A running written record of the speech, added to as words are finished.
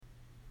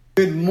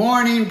Good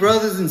morning,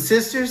 brothers and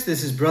sisters.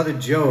 This is Brother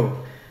Joe.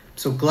 I'm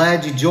so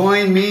glad you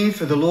joined me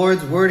for the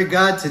Lord's Word of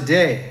God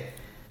today.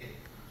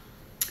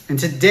 And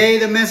today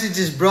the message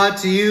is brought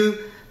to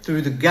you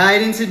through the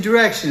guidance and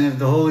direction of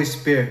the Holy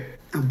Spirit.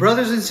 Now,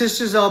 brothers and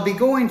sisters, I'll be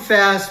going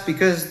fast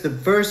because the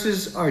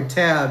verses are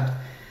tabbed.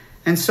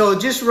 And so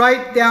just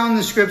write down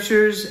the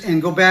scriptures and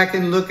go back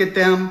and look at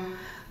them.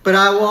 But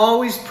I will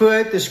always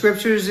put the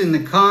scriptures in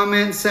the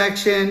comment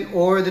section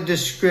or the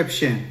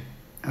description.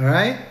 All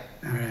right?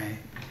 All right.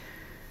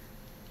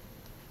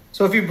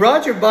 So if you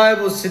brought your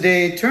Bibles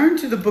today, turn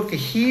to the book of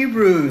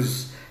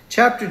Hebrews,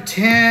 chapter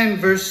 10,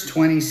 verse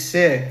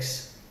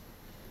 26.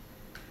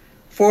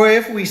 For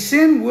if we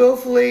sin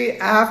willfully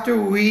after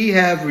we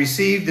have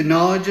received the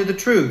knowledge of the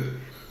truth,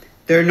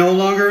 there no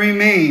longer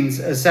remains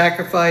a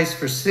sacrifice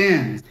for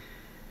sins.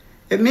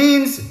 It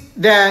means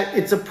that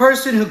it's a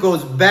person who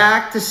goes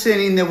back to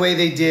sinning the way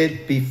they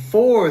did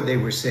before they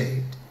were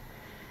saved.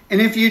 And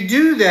if you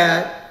do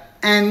that,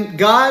 and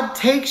God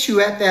takes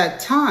you at that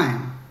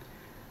time,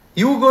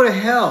 you will go to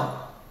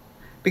hell.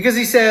 Because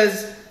he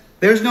says,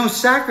 there's no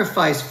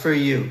sacrifice for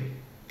you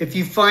if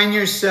you find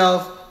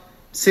yourself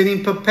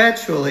sinning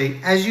perpetually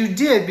as you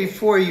did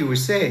before you were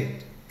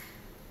saved.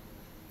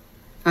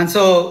 And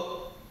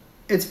so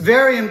it's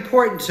very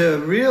important to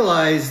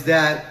realize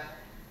that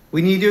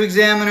we need to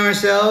examine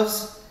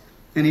ourselves.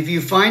 And if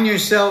you find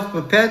yourself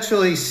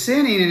perpetually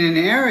sinning in an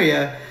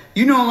area,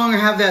 you no longer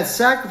have that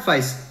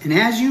sacrifice. And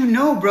as you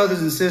know,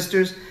 brothers and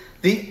sisters,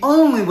 the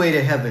only way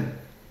to heaven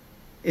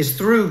is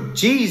through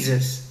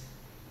Jesus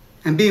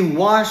and being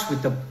washed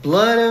with the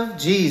blood of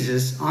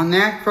Jesus on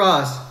that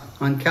cross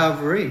on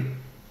Calvary.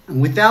 And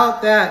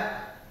without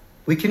that,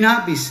 we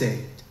cannot be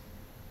saved.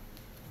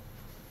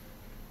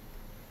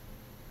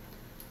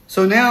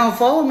 So now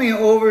follow me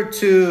over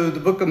to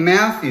the book of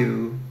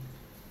Matthew,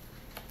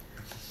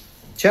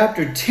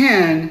 chapter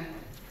 10,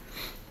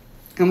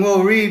 and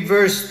we'll read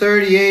verse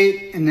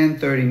 38 and then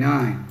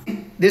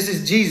 39. This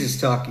is Jesus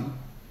talking.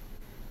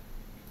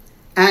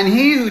 And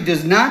he who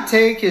does not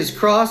take his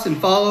cross and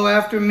follow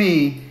after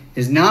me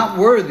is not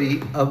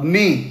worthy of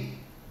me.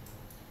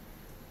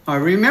 All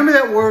right, remember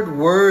that word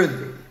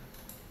worthy.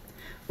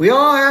 We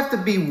all have to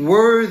be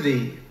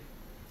worthy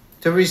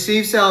to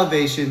receive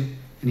salvation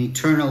and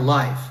eternal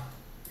life.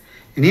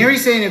 And here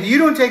he's saying if you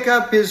don't take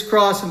up his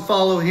cross and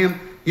follow him,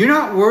 you're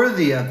not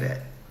worthy of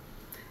it.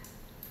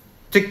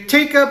 To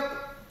take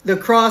up the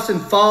cross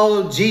and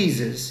follow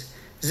Jesus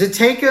is to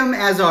take him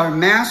as our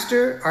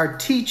master, our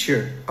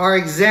teacher, our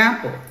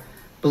example,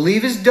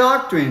 believe his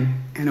doctrine,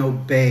 and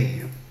obey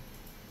him.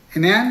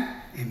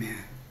 Amen?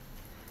 Amen.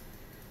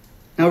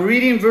 Now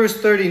reading verse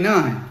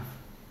 39.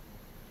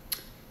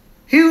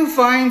 He who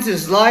finds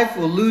his life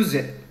will lose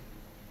it,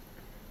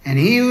 and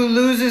he who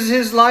loses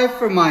his life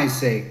for my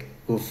sake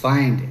will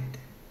find it.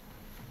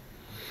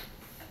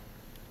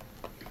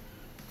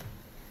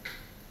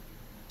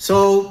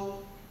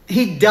 So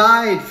he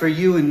died for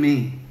you and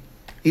me.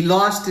 He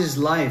lost his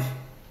life.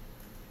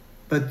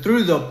 But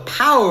through the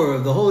power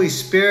of the Holy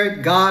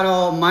Spirit, God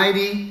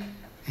Almighty,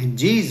 and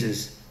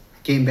Jesus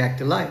came back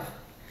to life.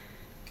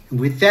 And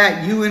with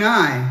that, you and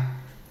I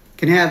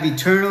can have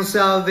eternal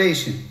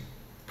salvation.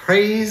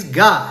 Praise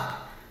God.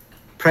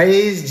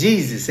 Praise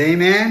Jesus.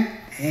 Amen.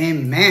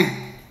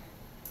 Amen.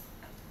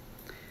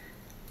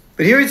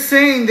 But here it's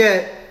saying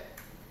that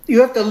you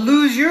have to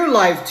lose your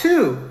life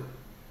too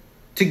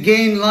to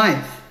gain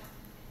life.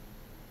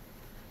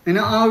 And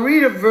I'll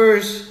read a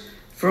verse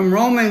from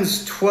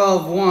Romans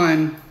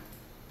 12:1.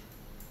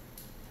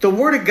 The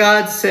Word of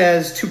God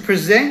says to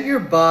present your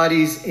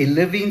bodies a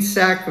living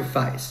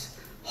sacrifice,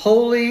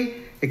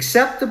 holy,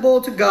 acceptable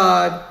to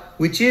God,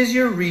 which is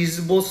your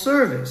reasonable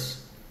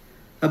service.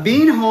 Now,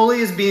 being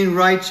holy is being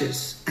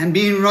righteous, and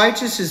being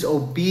righteous is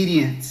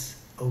obedience,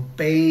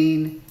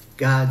 obeying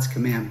God's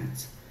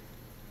commandments,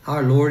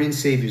 our Lord and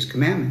Savior's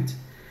commandments.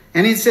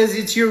 And it says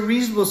it's your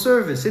reasonable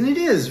service, and it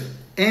is.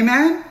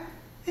 Amen?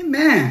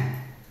 Amen.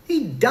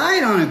 He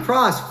died on a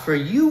cross for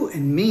you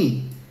and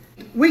me.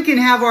 We can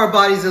have our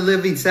bodies a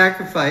living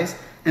sacrifice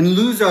and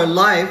lose our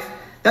life.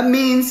 That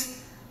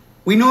means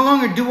we no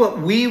longer do what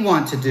we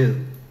want to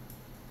do.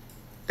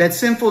 That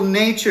sinful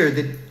nature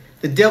that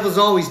the devil's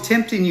always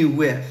tempting you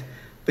with.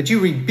 But you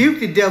rebuke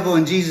the devil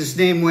in Jesus'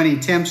 name when he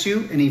tempts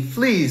you, and he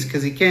flees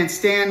because he can't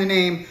stand the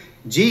name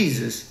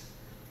Jesus.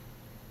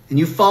 And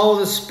you follow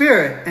the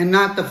Spirit and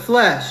not the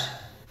flesh.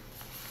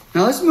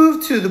 Now let's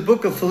move to the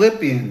book of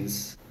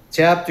Philippians.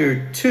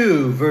 Chapter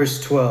 2,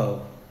 verse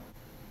 12.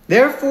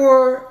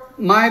 Therefore,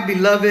 my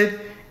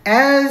beloved,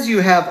 as you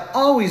have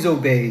always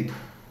obeyed,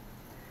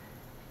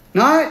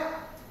 not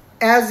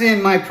as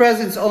in my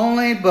presence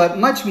only, but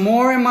much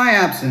more in my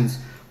absence,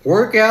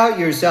 work out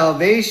your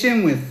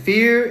salvation with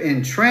fear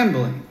and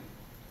trembling.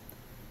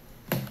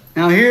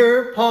 Now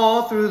here,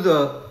 Paul, through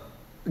the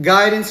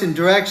guidance and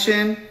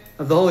direction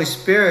of the Holy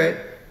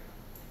Spirit,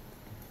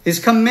 is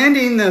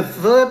commending the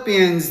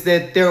Philippians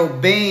that they're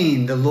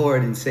obeying the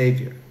Lord and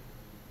Savior.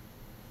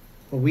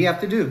 What we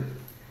have to do.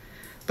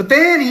 But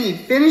then he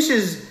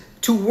finishes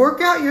to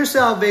work out your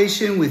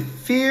salvation with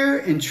fear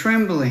and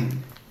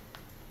trembling.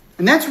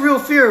 And that's real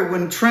fear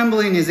when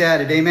trembling is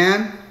added.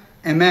 Amen?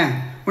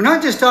 Amen. We're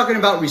not just talking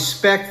about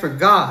respect for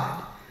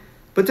God,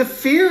 but to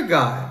fear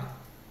God.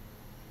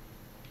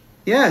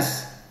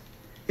 Yes.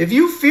 If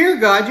you fear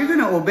God, you're going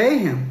to obey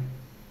Him.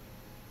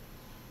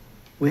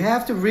 We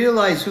have to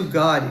realize who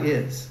God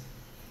is.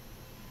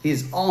 He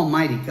is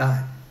Almighty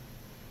God.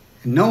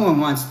 And no one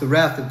wants the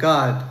wrath of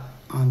God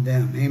on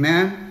them.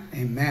 Amen?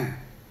 Amen.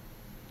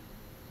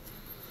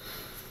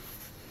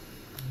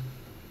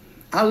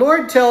 Our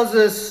Lord tells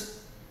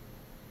us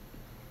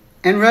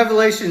in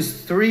Revelations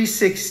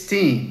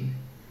 3:16,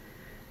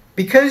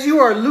 because you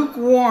are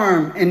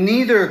lukewarm and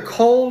neither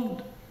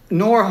cold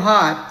nor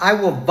hot, I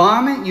will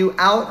vomit you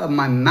out of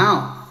my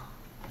mouth.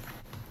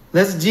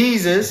 That's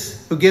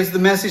Jesus who gives the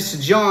message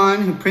to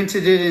John, who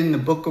printed it in the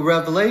book of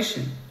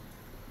Revelation.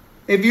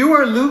 If you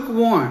are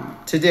lukewarm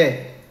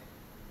today,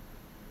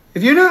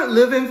 if you're not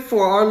living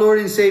for our Lord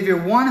and Savior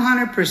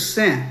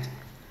 100%,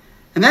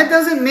 and that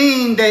doesn't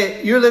mean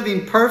that you're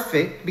living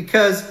perfect,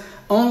 because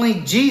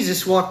only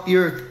Jesus walked the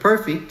earth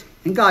perfect,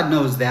 and God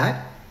knows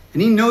that.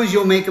 And He knows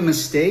you'll make a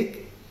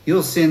mistake.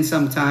 You'll sin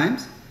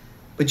sometimes.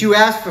 But you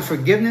ask for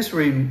forgiveness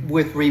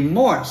with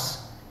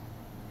remorse.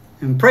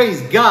 And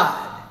praise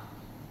God.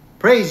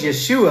 Praise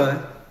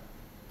Yeshua.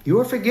 You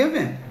are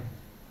forgiven.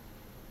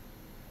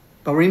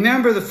 But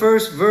remember the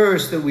first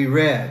verse that we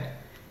read.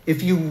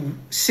 If you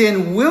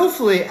sin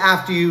willfully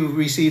after you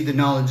receive the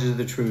knowledge of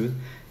the truth,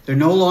 there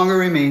no longer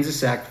remains a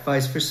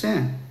sacrifice for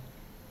sin.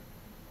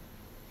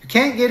 You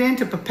can't get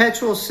into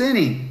perpetual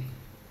sinning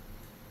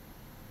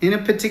in a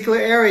particular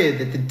area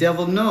that the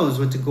devil knows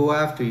what to go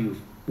after you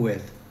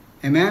with.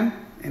 Amen?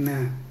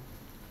 Amen.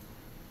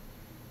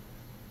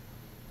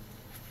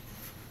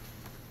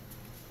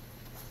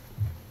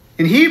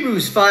 In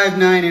Hebrews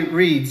 5:9 it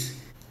reads,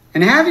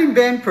 and having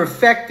been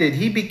perfected,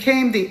 He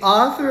became the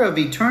author of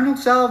eternal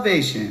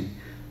salvation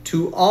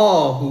to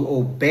all who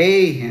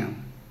obey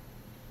Him.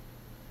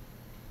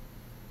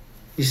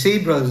 You see,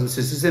 brothers and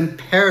sisters, it's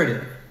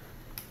imperative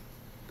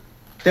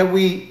that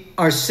we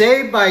are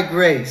saved by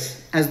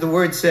grace, as the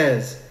word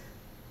says.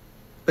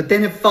 But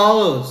then it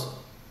follows,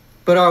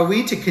 but are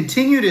we to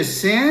continue to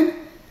sin?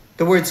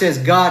 The word says,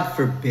 God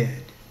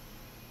forbid.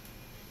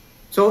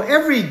 So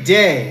every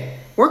day,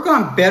 work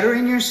on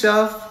bettering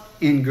yourself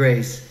in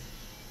grace,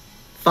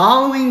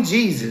 following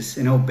Jesus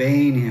and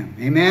obeying Him.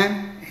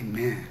 Amen?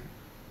 Amen.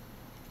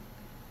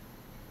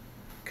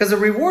 Because the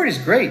reward is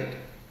great,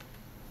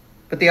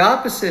 but the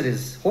opposite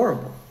is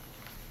horrible.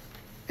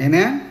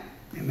 Amen?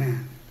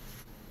 Amen.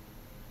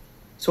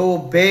 So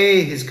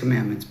obey His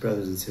commandments,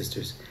 brothers and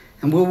sisters,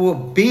 and we will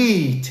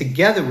be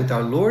together with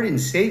our Lord and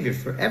Savior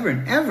forever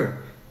and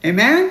ever.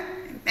 Amen?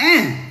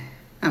 Amen.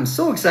 I'm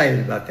so excited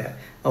about that.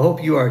 I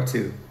hope you are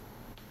too.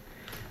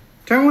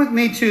 Turn with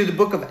me to the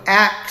book of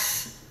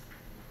Acts,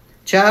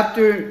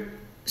 chapter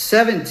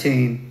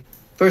 17,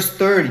 verse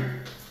 30.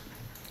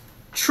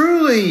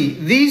 Truly,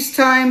 these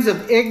times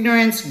of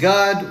ignorance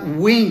God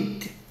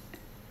winked,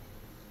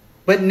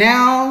 but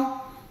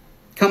now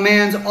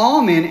commands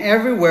all men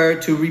everywhere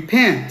to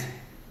repent.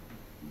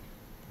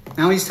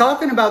 Now he's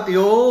talking about the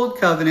old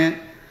covenant,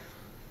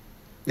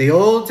 the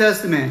Old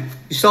Testament.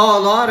 You saw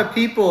a lot of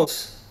people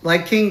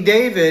like King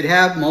David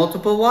have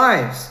multiple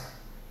wives.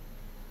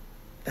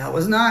 That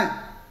was not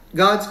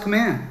God's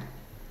command.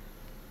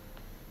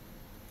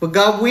 But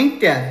God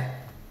winked at it.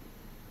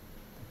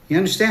 You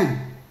understand?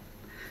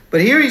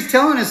 But here He's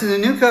telling us in the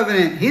new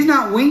covenant, He's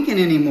not winking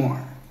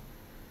anymore.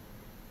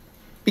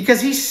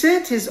 Because He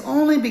sent His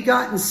only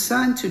begotten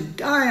Son to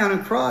die on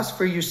a cross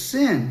for your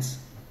sins.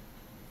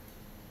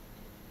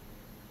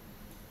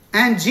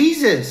 And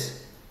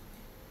Jesus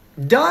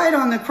died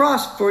on the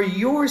cross for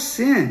your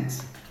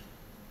sins.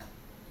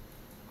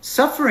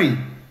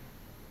 Suffering.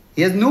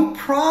 He has no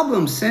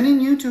problem sending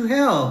you to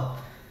hell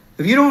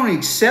if you don't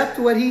accept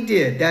what He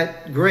did,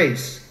 that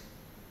grace,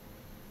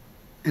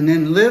 and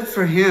then live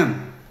for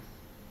Him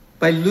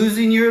by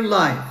losing your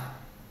life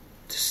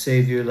to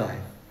save your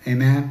life.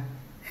 Amen?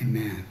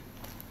 Amen.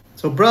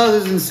 So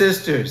brothers and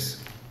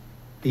sisters,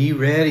 be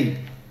ready.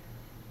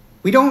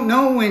 We don't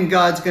know when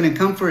God's going to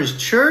come for His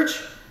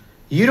church.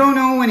 You don't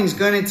know when He's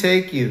going to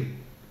take you.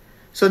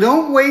 So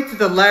don't wait to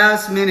the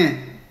last minute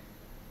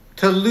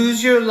to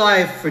lose your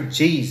life for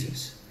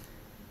Jesus,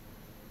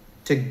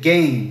 to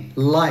gain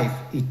life,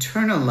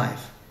 eternal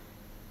life,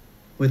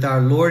 with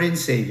our Lord and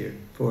Savior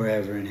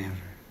forever and ever.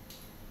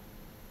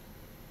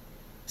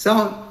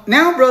 So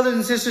now, brothers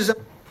and sisters,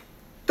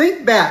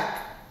 think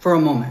back for a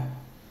moment.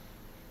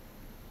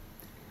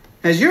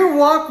 As your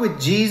walk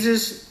with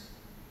Jesus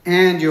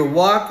and your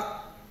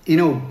walk in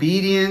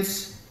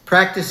obedience,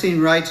 practicing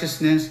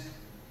righteousness,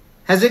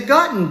 has it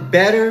gotten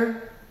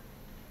better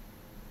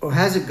or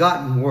has it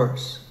gotten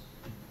worse?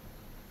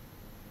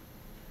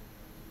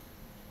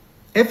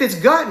 If it's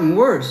gotten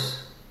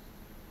worse,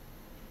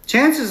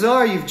 chances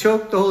are you've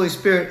choked the Holy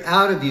Spirit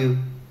out of you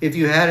if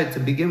you had it to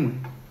begin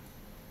with.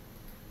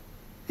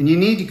 And you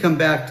need to come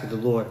back to the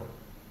Lord.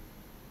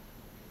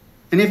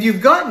 And if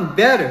you've gotten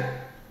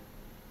better,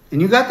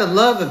 and you got the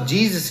love of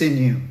Jesus in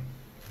you,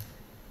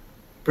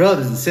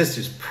 brothers and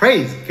sisters,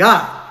 praise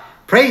God.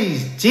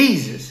 Praise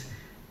Jesus.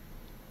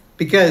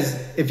 Because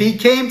if he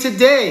came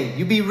today,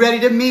 you'd be ready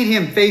to meet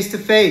him face to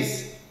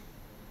face.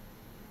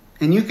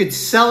 And you could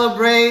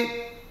celebrate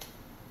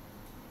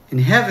in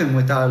heaven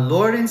with our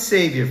Lord and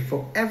Savior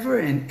forever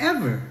and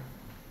ever.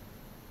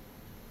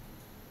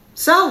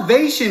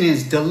 Salvation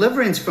is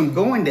deliverance from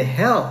going to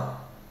hell.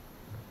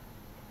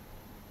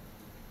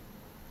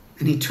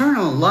 And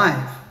eternal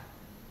life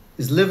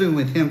is living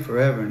with him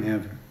forever and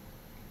ever.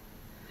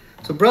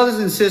 So brothers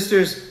and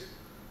sisters,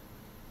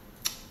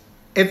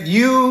 if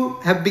you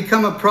have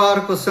become a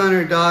prodigal son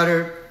or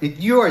daughter,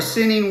 if you are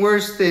sinning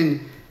worse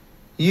than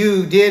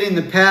you did in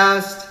the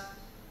past,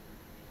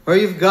 or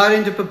you've got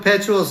into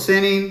perpetual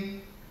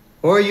sinning,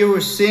 or you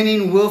were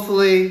sinning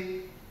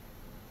willfully,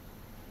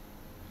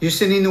 you're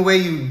sinning the way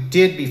you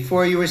did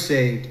before you were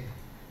saved,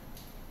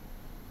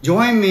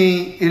 join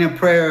me in a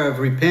prayer of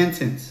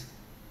repentance.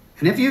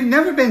 And if you've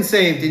never been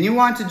saved and you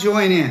want to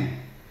join in,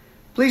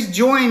 please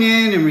join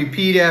in and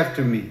repeat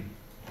after me.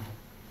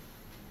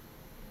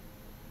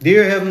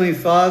 Dear Heavenly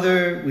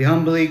Father, we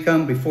humbly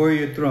come before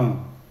your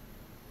throne.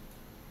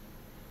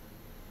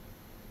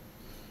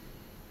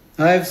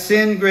 I have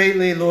sinned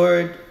greatly,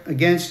 Lord,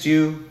 against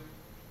you.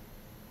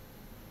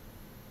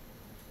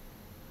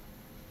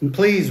 And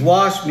please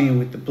wash me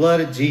with the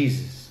blood of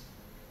Jesus.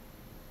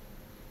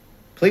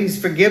 Please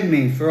forgive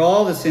me for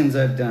all the sins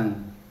I've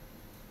done,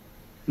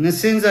 and the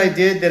sins I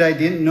did that I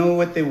didn't know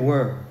what they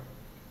were.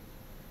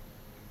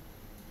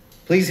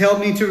 Please help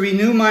me to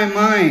renew my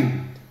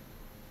mind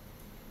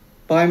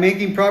by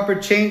making proper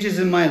changes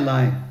in my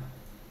life.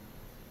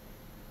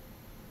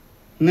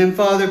 And then,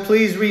 Father,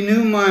 please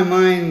renew my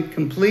mind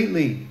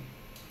completely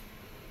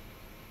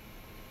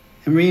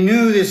and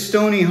renew this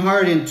stony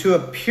heart into a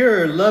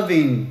pure,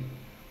 loving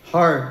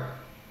heart.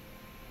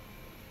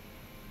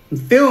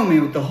 And fill me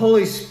with the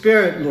Holy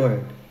Spirit,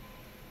 Lord,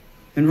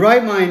 and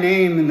write my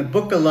name in the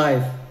book of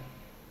life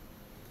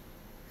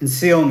and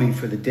seal me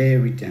for the day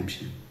of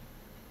redemption.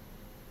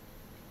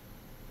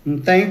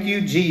 And thank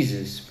you,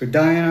 Jesus, for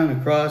dying on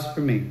the cross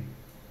for me.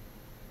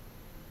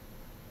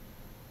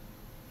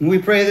 And we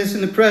pray this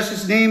in the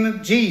precious name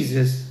of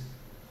Jesus.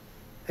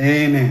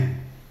 Amen.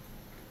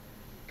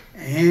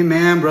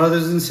 Amen,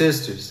 brothers and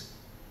sisters.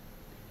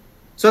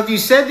 So if you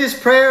said this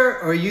prayer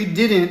or you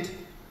didn't,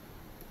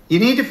 you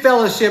need to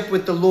fellowship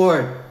with the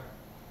Lord.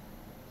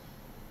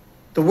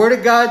 The Word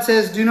of God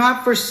says, do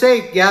not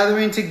forsake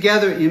gathering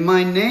together in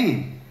my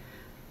name.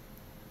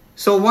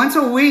 So once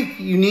a week,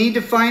 you need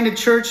to find a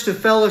church to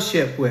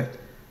fellowship with,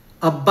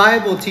 a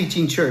Bible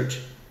teaching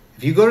church.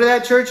 If you go to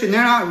that church and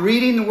they're not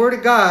reading the Word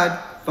of God,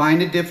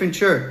 find a different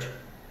church.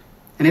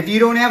 And if you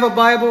don't have a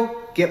Bible,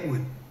 get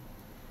one.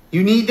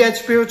 You need that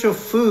spiritual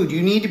food.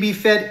 You need to be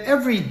fed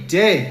every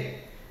day.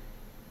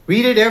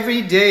 Read it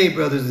every day,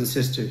 brothers and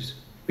sisters.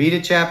 Read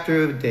a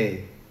chapter a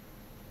day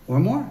or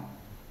more.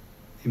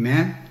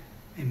 Amen.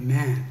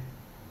 Amen.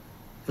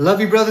 I love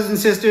you, brothers and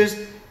sisters.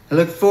 I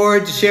look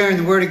forward to sharing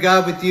the Word of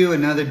God with you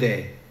another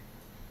day.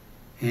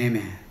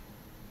 Amen.